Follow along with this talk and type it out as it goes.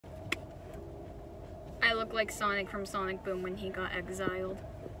I look like Sonic from Sonic Boom when he got exiled.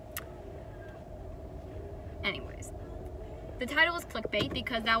 Anyways. The title is clickbait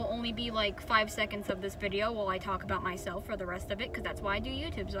because that will only be like 5 seconds of this video while I talk about myself for the rest of it, because that's why I do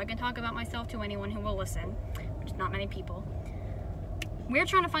YouTube, so I can talk about myself to anyone who will listen, which is not many people. We're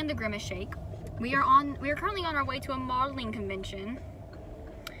trying to find the Grimace shake. We are currently on our way to a modeling convention,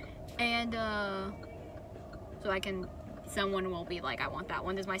 and so someone will be like, I want that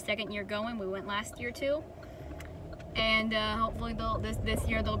one. This is my second year going. We went last year too, and hopefully this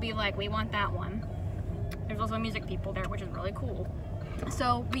year they'll be like, we want that one. There's also music people there, which is really cool.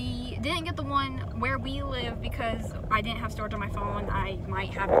 So we didn't get the one where we live because I didn't have storage on my phone. I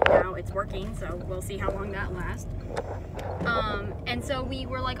might have it now. It's working, so we'll see how long that lasts. And so we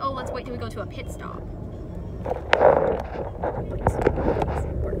were like, oh, let's wait till we go to a pit stop. Please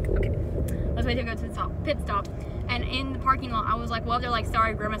work. Okay. Let's wait till we go to the pit stop. And in the parking lot, I was like, well, they're like,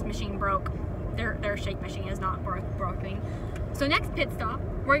 sorry, Grimace machine broke. Their shake machine is not broken. So next pit stop,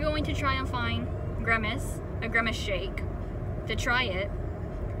 we're going to try and find a Grimace shake to try it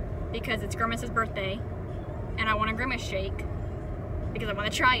because it's Grimace's birthday and I want a Grimace shake because I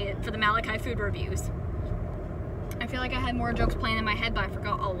want to try it for the Malachi food reviews. I feel like I had more jokes planned in my head, but I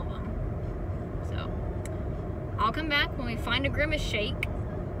forgot all of them. So I'll come back when we find a Grimace shake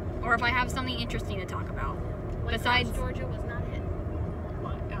or if I have something interesting to talk about. Besides, Georgia was not it.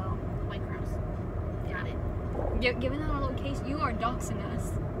 What? Oh, White Cross. Got it. Given our location, you are doxing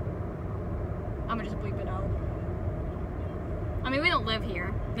us. I'm gonna just bleep it out. I mean, we don't live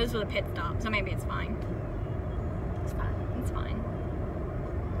here. This was a pit stop, so maybe it's fine. It's fine. It's fine.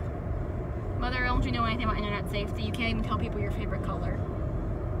 Mother, don't you know anything about internet safety? You can't even tell people your favorite color.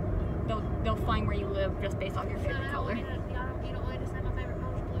 They'll find where you live just based off your favorite color. You don't want me to say my favorite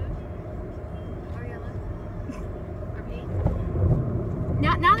color is blue? Or yellow? Or pink?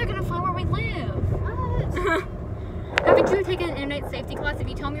 Now they're gonna find where we live. What? Haven't you taken an internet safety class? If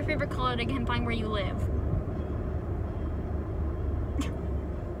you tell them your favorite color, they can find where you live.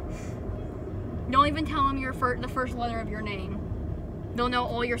 Don't even tell them the first letter of your name. They'll know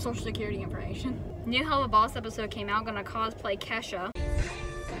all your social security information. New Hello Boss episode came out. Gonna cosplay Kesha.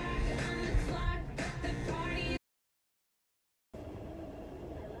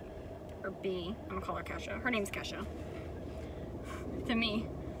 Or B. I'm gonna call her Kesha. Her name's Kesha. To me.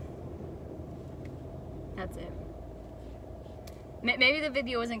 That's it. Maybe the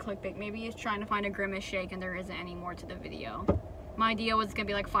video isn't clickbait. Maybe he's trying to find a Grimace shake and there isn't any more to the video. My idea was gonna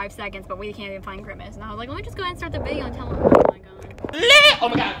be like 5 seconds, but we can't even find Grimace. And I was like, let me just go ahead and start the video and tell him. Oh my god. Oh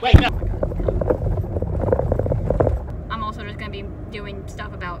my god, wait, no. I'm also just gonna be doing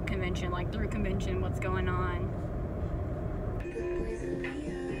stuff about convention, like through convention, what's going on.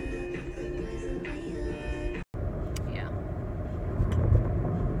 Yeah.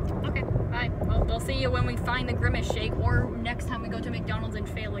 Okay, bye. Well, we'll see you when we find the Grimace shake or next time we go to McDonald's and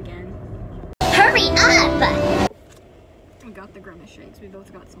fail again. Hurry up! We got the Grimace shakes. We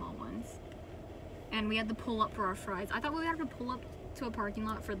both got small ones. And we had to pull up for our fries. I thought we would have to pull up to a parking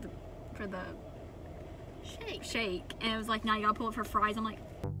lot for the shake. And it was like, now you gotta pull up for fries. I'm like,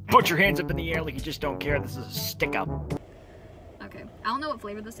 Put your hands up in the air like you just don't care. This is a stick up. okay. I don't know what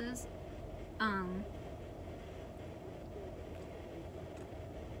flavor this is.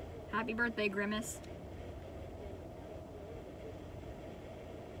 Happy birthday, Grimace.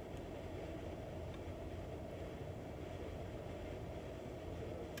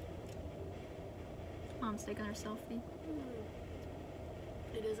 Mom's taking her selfie.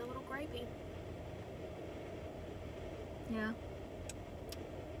 It is a little grapey. Yeah.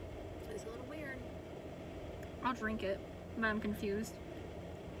 It's a little weird. I'll drink it, but I'm confused.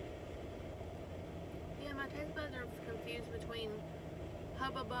 Yeah, my taste buds are confused between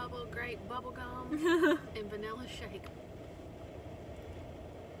Hubba Bubba grape bubble gum and vanilla shake.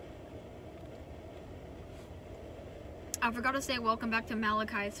 I forgot to say welcome back to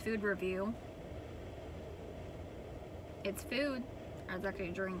Malachi's food review. It's food. Or it's actually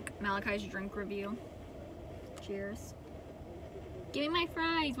a drink. Malachi's drink review. Cheers. Give me my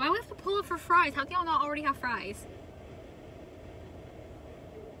fries. Why do we have to pull up for fries? How do y'all not already have fries?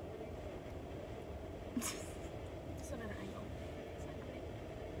 It's a better angle.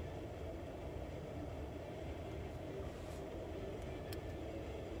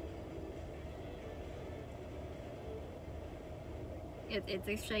 It's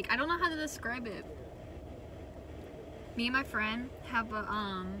a shake. I don't know how to describe it. Me and my friend have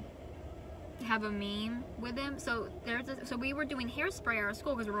a meme with him. So so we were doing hairspray at our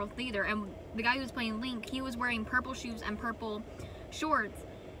school because we're both theater, and the guy who was playing Link, he was wearing purple shoes and purple shorts.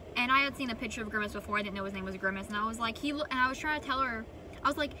 And I had seen a picture of Grimace before. I didn't know his name was Grimace, and I was like, and I was trying to tell her, I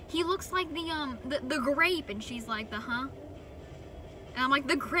was like, he looks like the grape, and she's like, the huh? And I'm like,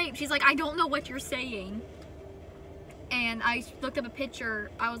 the grape. She's like, I don't know what you're saying. And I looked up a picture.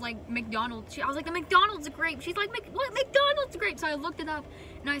 I was like, McDonald's. I was like, the McDonald's grape. She's like, what McDonald's grape? So I looked it up,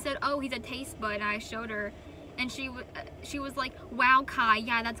 and I said, oh, he's a taste bud. And I showed her, and she was like, wow, Kai,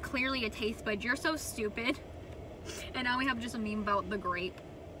 yeah, that's clearly a taste bud. You're so stupid. And now we have just a meme about the grape.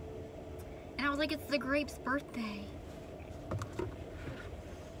 And I was like, it's the grape's birthday.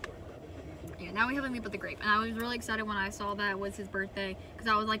 Yeah, now we have a meme about the grape. And I was really excited when I saw that it was his birthday, because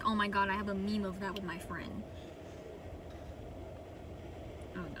I was like, oh my god, I have a meme of that with my friend.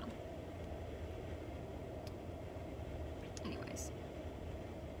 Oh no. Anyways.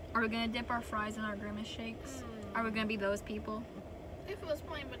 Are we gonna dip our fries in our Grimace shakes? Are we gonna be those people? If it was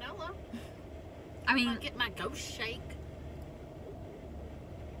plain vanilla. I mean, I'll get my ghost shake.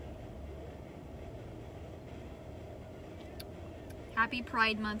 Happy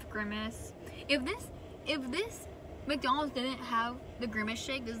Pride Month, Grimace. If this McDonald's didn't have the Grimace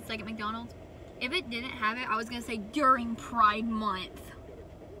shake, this is the second McDonald's. If it didn't have it, I was gonna say during Pride Month.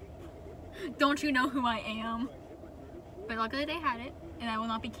 Don't you know who I am? But luckily they had it, and I will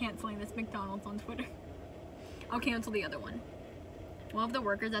not be canceling this McDonald's on Twitter. I'll cancel the other one. One of the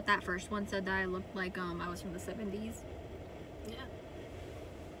workers at that first one said that I looked like I was from the 70s. Yeah.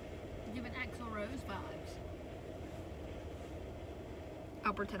 Giving Axl Rose vibes.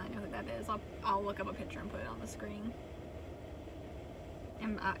 I'll pretend I know who that is. I'll look up a picture and put it on the screen.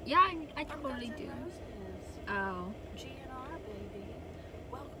 And yeah, I totally do. Oh. GNR, baby.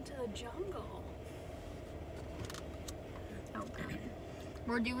 Welcome to the jungle. Oh god.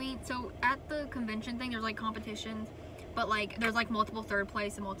 We're doing, so at the convention thing, there's like competitions, but like there's like multiple third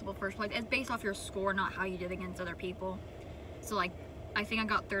place and multiple first place. It's based off your score, not how you did against other people. So like, I think I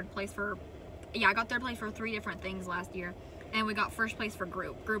got third place for, I got third place for 3 different things last year. And we got first place for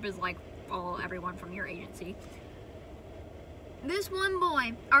group. Group is like everyone from your agency. This one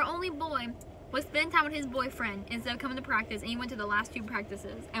boy, our only boy, was spending time with his boyfriend instead of coming to practice, and he went to the last 2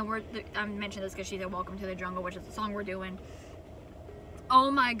 practices. And I mentioned this because she said "Welcome to the Jungle," which is the song we're doing. Oh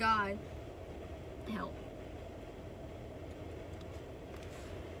my god. Help.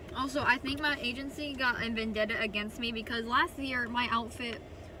 Also, I think my agency got a vendetta against me because last year my outfit,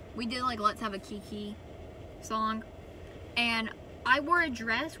 we did like "Let's Have a Kiki" song. And I wore a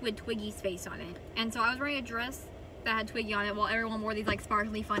dress with Twiggy's face on it. And so I was wearing a dress that had Twiggy on it while everyone wore these like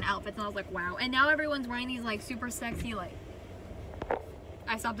sparkly fun outfits. And I was like, wow. And now everyone's wearing these like super sexy like...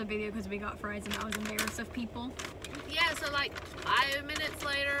 I stopped the video because we got fries and I was embarrassed of people. Yeah, so like 5 minutes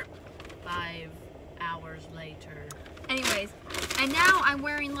later, 5 hours later. Anyways, and now I'm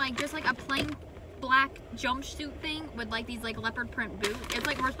wearing like just like a plain black jumpsuit thing with like these like leopard print boots. It's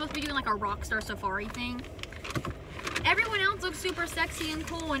like we're supposed to be doing like a rockstar safari thing. Everyone else looks super sexy and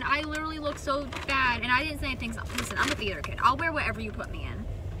cool, and I literally look so bad. And I didn't say anything. So, listen, I'm a theater kid. I'll wear whatever you put me in.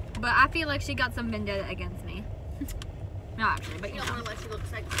 But I feel like she got some vendetta against me. No, actually, but You don't want to let you look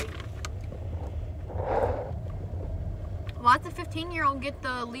sexy. Lots of 15-year-old get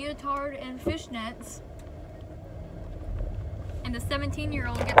the leotard and fishnets. And the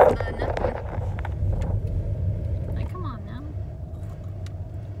 17-year-old gets the nothing. Like, come on now.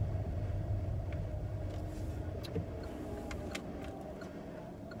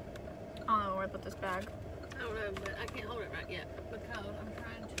 I don't know where I put this bag. I don't know, but I can't hold it right yet because I'm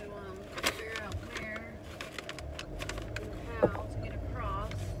trying to figure out where and how to get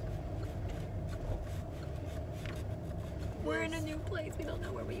across. We're in a new place. We don't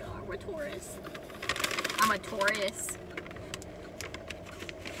know where we are. We're tourists. I'm a tourist.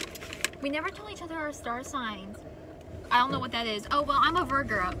 We never told each other our star signs. I don't know what that is. Oh, well, I'm a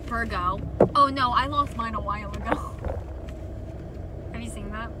Virgo. Oh, no, I lost mine a while ago. Have you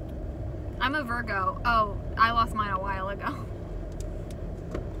seen that? I'm a Virgo. Oh, I lost mine a while ago.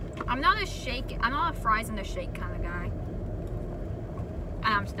 I'm not a fries in the shake kind of guy.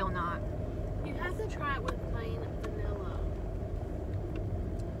 And I'm still not. You have to try it with plain vanilla.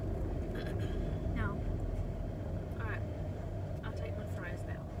 No. Alright. I'll take my fries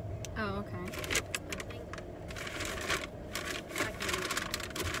now. Oh, okay. I think I can.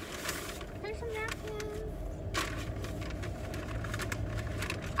 There's some napkins.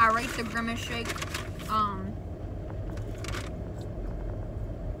 I rate the Grimace shake,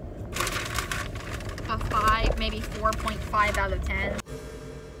 a 5, maybe 4.5 out of 10.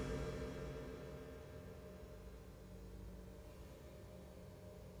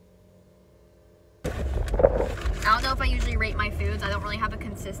 I don't know if I usually rate my foods. I don't really have a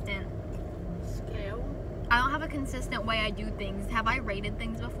consistent Scale. I don't have a consistent way I do things. Have I rated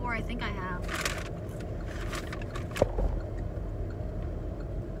things before? I think I have.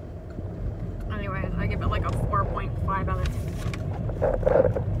 4.5 out of 10.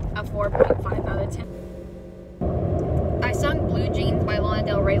 A 4.5 out of 10. I sung Blue Jeans by Lana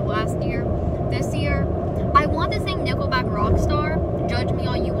Del Rey last year. This year, I want to sing Nickelback Rockstar. Judge me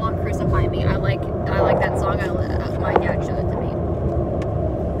all you want, crucify me. I like that song. My dad showed it to me.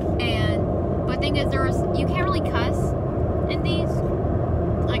 And but the thing is, you can't really cuss in these.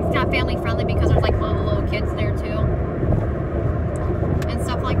 Like, it's not family friendly because there's like little kids there too, and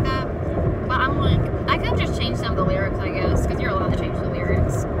stuff like that. But I'm like, I could just change some of the lyrics, I guess, because you're allowed to change the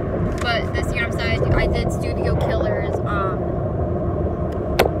lyrics. But this year I did Studio Killers.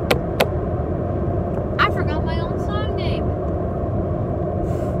 I forgot my own song name.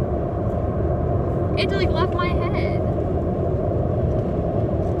 It like left my head.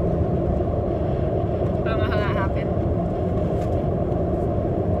 I don't know how that happened.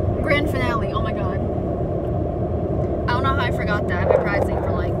 Grand finale. Oh my god. I don't know how I forgot that. I've been practicing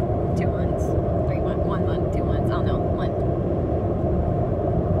for like 2 months, 3 months, 1 month, 2 months. I don't know. One.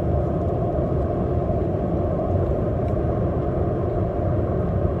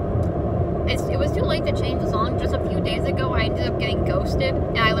 It was too late to change the song. Just a few days ago, I ended up getting ghosted,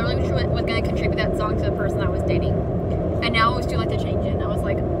 and I literally was going to contribute that song to the person I was dating. And now it was too late to change it, and I was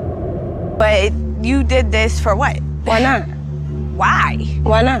like... But you did this for what? Why not? Why?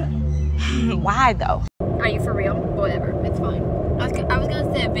 Why not? Why, though? Are you for real? Whatever. It's fine. I was going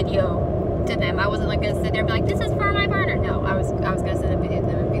to send a video to them. I wasn't like going to sit there and be like, this is for my partner. No, I was going to send a video to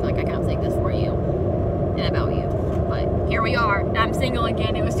them and be like, I can't sing this for you and about you. But here we are. I'm single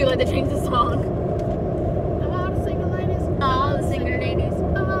again. It was too late to change the song. All the single ladies. All the single ladies.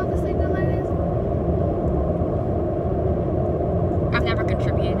 All the single ladies. I've never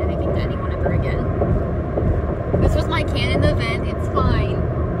contributed anything to anyone ever again. This was my canon event. It's fine.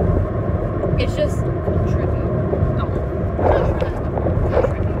 It's just Contribute. no.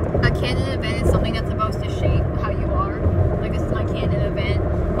 A canon event is something that's supposed to shape how you are. Like, this is my canon event,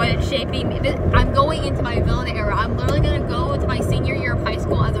 but it's shaping me. I'm going into my villain era. I'm literally gonna go into my senior year of high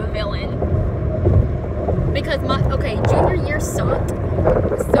school as a villain. Because junior year sucked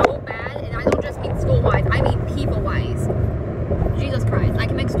so bad, and I don't just mean school-wise, I mean people-wise. Jesus Christ, I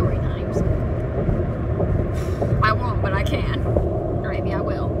can make story times. I won't, but I can. Or maybe I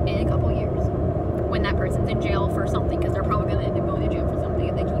will in a couple years. When that person's in jail for something, because they're probably going to end up going to jail for something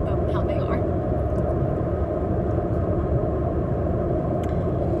if they keep up how they are.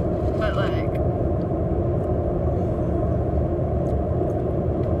 But like...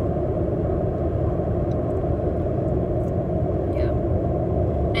 yeah.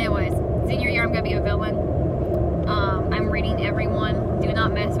 Anyways, senior year I'm going to be a villain. I'm reading everyone. Do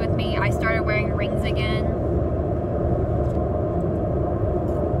not mess with me. I started wearing rings again.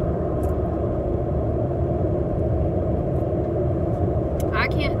 I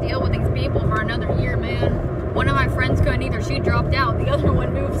can't deal with these people for another year, man. One of my friends couldn't either. She dropped out. The other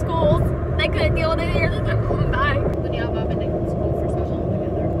one moved schools. They couldn't deal with it either. They're like, bye. When y'all have been in school for so long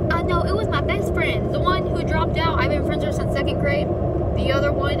together. I know, it was my best friend. The one who dropped out, I've been friends with since 2nd grade. The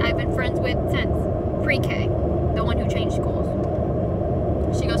other one, I've been friends with since pre-K. The one who changed schools.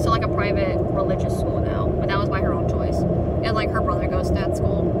 She goes to like a private religious school now, but that was by her own choice. And like her brother goes to that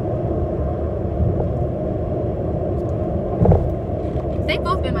school. They've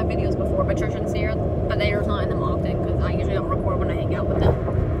both been in my videos before, but Church and Sierra, but they are not in them often because I usually don't record when I hang out with them.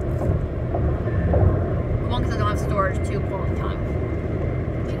 As long as I don't have storage to pull all the time.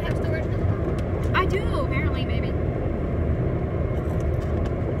 Do you have storage this time? I do, apparently, maybe.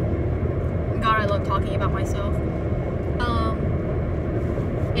 God, I love talking about myself.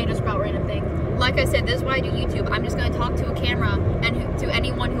 And just about random things. Like I said, this is why I do YouTube. I'm just going to talk to a camera and to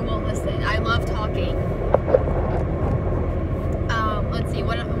anyone who will listen. I love talking. Let's see,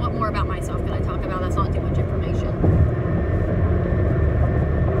 what more about myself can I talk about? That's not too much information.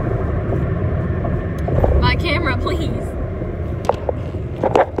 My camera, please.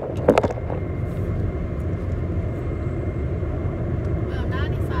 Well,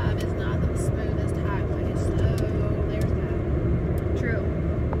 95 is not the smoothest highway, so there's that. True.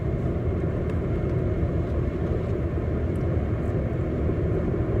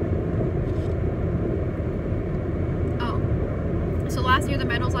 Oh. So last year the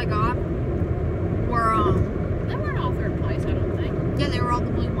medals I got were They weren't all third place, I don't think. yeah, they were all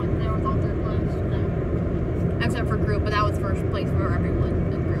the blue ones. They were all 3rd place. No. Except for group, but that was 1st place for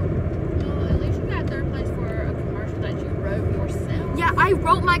everyone in group. Well, at least you got 3rd place for a commercial that you wrote yourself. Yeah, I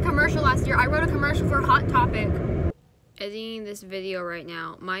wrote my commercial last year. I wrote a commercial for Hot Topic. Editing this video right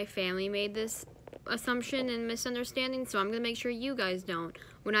now, my family made this assumption and misunderstanding, so I'm going to make sure you guys don't.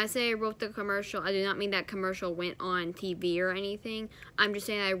 When I say I wrote the commercial, I do not mean that commercial went on TV or anything. I'm just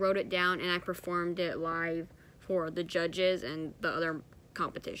saying I wrote it down and I performed it live for the judges and the other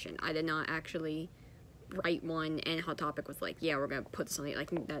competition. I did not actually write one, and Hot Topic was like, yeah, we're gonna put something, like,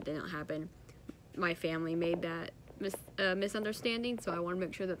 that did not happen. My family made that misunderstanding, so I want to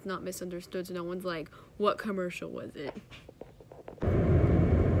make sure that's not misunderstood, so no one's like, what commercial was it?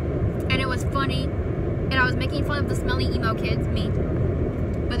 And it was funny, and I was making fun of the smelly emo kids, me.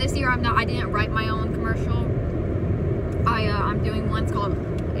 But this year I didn't write my own commercial. I'm doing one, it's called,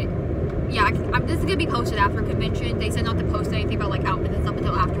 this is gonna be posted after convention. They said not to post anything about like outfits and stuff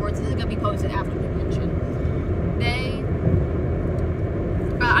until afterwards. This is gonna be posted after convention.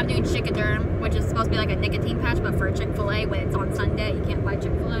 I'm doing Chicaderm, which is supposed to be like a nicotine patch, but for Chick-fil-A when it's on Sunday, you can't buy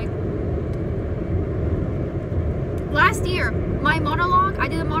Chick-fil-A. Last year, my monologue, I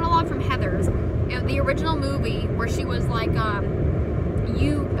did a monologue from Heather's, the original movie where she was like, I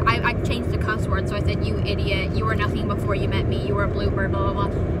changed the cuss word, so I said, you idiot, you were nothing before you met me, you were a bluebird, blah, blah,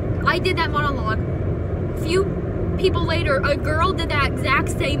 blah. I did that monologue. Few people later, a girl did that exact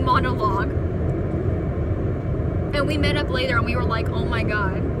same monologue. And we met up later and we were like, oh my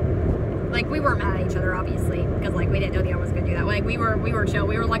god. Like, we weren't mad at each other, obviously, because, like, we didn't know the other was gonna do that. Like, we were chill.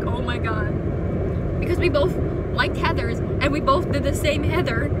 We were like, oh my god. Because we both liked Heather's, and we both did the same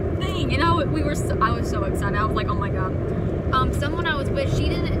Heather thing. And I was so excited. I was like, oh my god. Someone I was with, she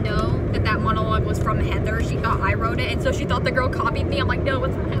didn't know that monologue was from Heather. She thought I wrote it, and so she thought the girl copied me. I'm like, no,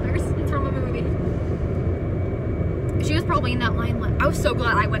 it's from Heather's. It's from a movie. She was probably in that line, like, I was so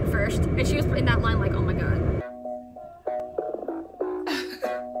glad I went first. And she was in that line, like, oh my god.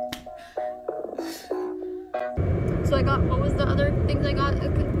 So I got, what was the other things I got a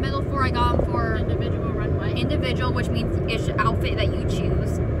medal for? I got them for Individual runway. Individual, which means it's an outfit that you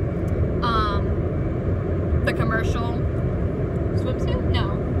choose. The commercial. Swimsuit?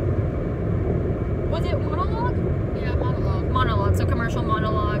 No. Was it monologue? Yeah, monologue. Monologue. So commercial,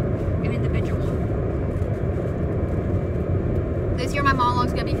 monologue, and individual. This year my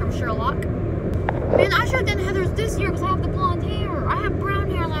monologue's gonna be from Sherlock. Man, I should have done Heather's this year because I have the blonde hair. I had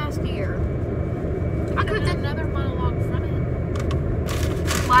brown hair last year. I could have done another monologue from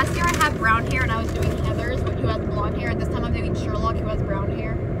it. Last year I had brown hair and I was doing Heather's, who has blonde hair, and this time I'm doing Sherlock, who has brown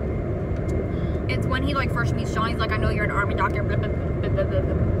hair. It's when he like first meets Sean, he's like, I know you're an army doctor, blah, blah, blah, blah, blah,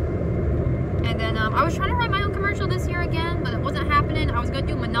 blah. And then I was trying to write my own commercial this year again, but it wasn't happening. I was going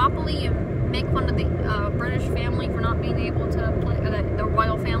to do Monopoly and make fun of the British family for not being able to play, the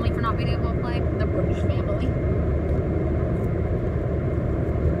royal family for not being able to play, the British family.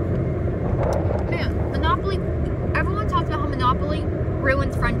 Man, Monopoly, everyone talks about how Monopoly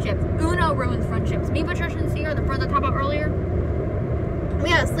ruins friendships. Uno ruins friendships. Me, Patricia, and Sierra, the friends I talked about earlier, we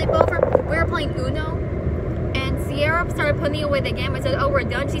had a sleepover. We were playing Uno, and Sierra started putting away the game. I said, oh, we're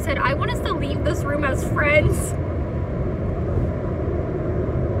done. She said, I want us to leave this room as friends.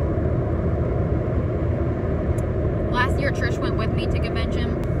 Last year, Trish went with me to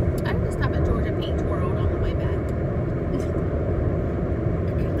convention.